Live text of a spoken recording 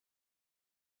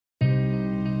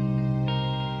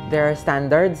There are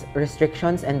standards,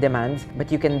 restrictions, and demands, but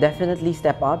you can definitely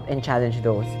step up and challenge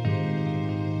those.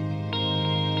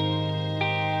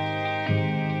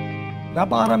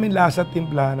 Napakaraming lasa at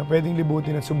timpla na pwedeng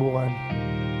libutin at subukan.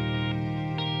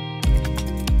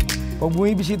 Pag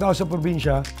bumibisita ako sa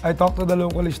probinsya, I talk to the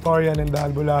local historian and the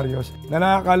albularyo's na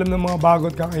nakakalam ng mga bago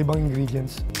at kakaibang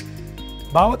ingredients.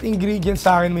 Bawat ingredients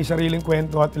sa akin may sariling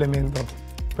kwento at elemento.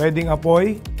 Pwedeng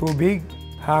apoy, tubig,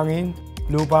 hangin,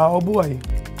 lupa o buhay.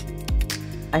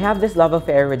 I have this love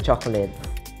affair with chocolate.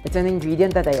 It's an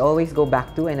ingredient that I always go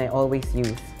back to and I always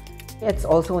use. It's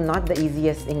also not the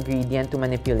easiest ingredient to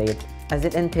manipulate, as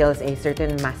it entails a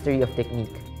certain mastery of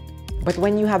technique. But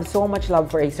when you have so much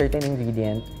love for a certain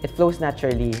ingredient, it flows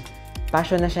naturally.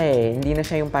 Passion na siya eh, hindi na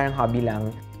siya yung parang hobby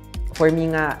lang. For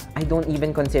me nga, I don't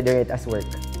even consider it as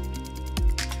work.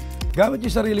 Gamit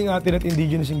yung sariling atin at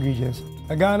indigenous ingredients,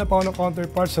 naghahanap ako ng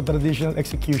counterparts sa traditional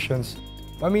executions.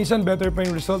 Paminsan, better pa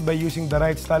yung result by using the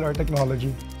right style or technology.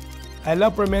 I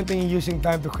love fermenting and using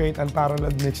time to create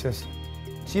unparalleled mixes.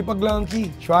 Sipag lang ang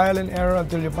key, trial and error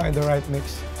until you find the right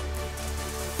mix.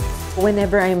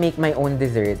 Whenever I make my own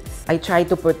desserts, I try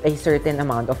to put a certain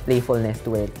amount of playfulness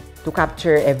to it to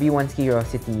capture everyone's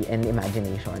curiosity and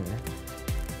imagination.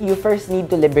 You first need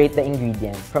to liberate the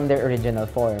ingredients from their original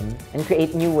form and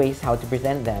create new ways how to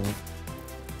present them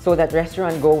so that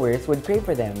restaurant goers would crave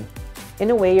for them. In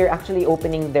a way, you're actually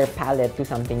opening their palate to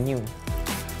something new.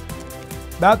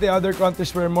 Dati, other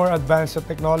countries were more advanced sa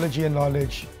technology and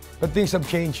knowledge, but things have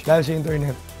changed dahil sa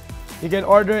internet. You can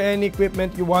order any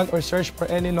equipment you want or search for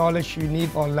any knowledge you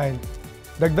need online.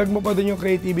 Dagdag mo pa dun yung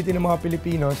creativity ng mga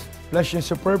Pilipinos, plus yung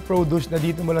superb produce na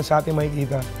dito mo lang sa ating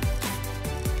makikita.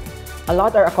 A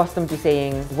lot are accustomed to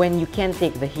saying, when you can't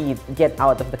take the heat, get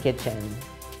out of the kitchen.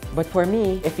 But for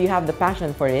me, if you have the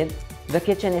passion for it, the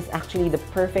kitchen is actually the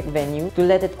perfect venue to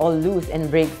let it all loose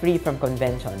and break free from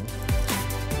convention.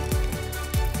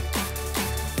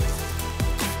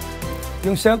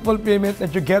 Yung self-fulfillment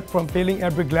that you get from filling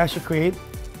every glass you create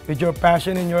with your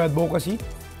passion and your advocacy,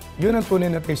 yun ang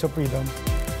tunay na taste of freedom.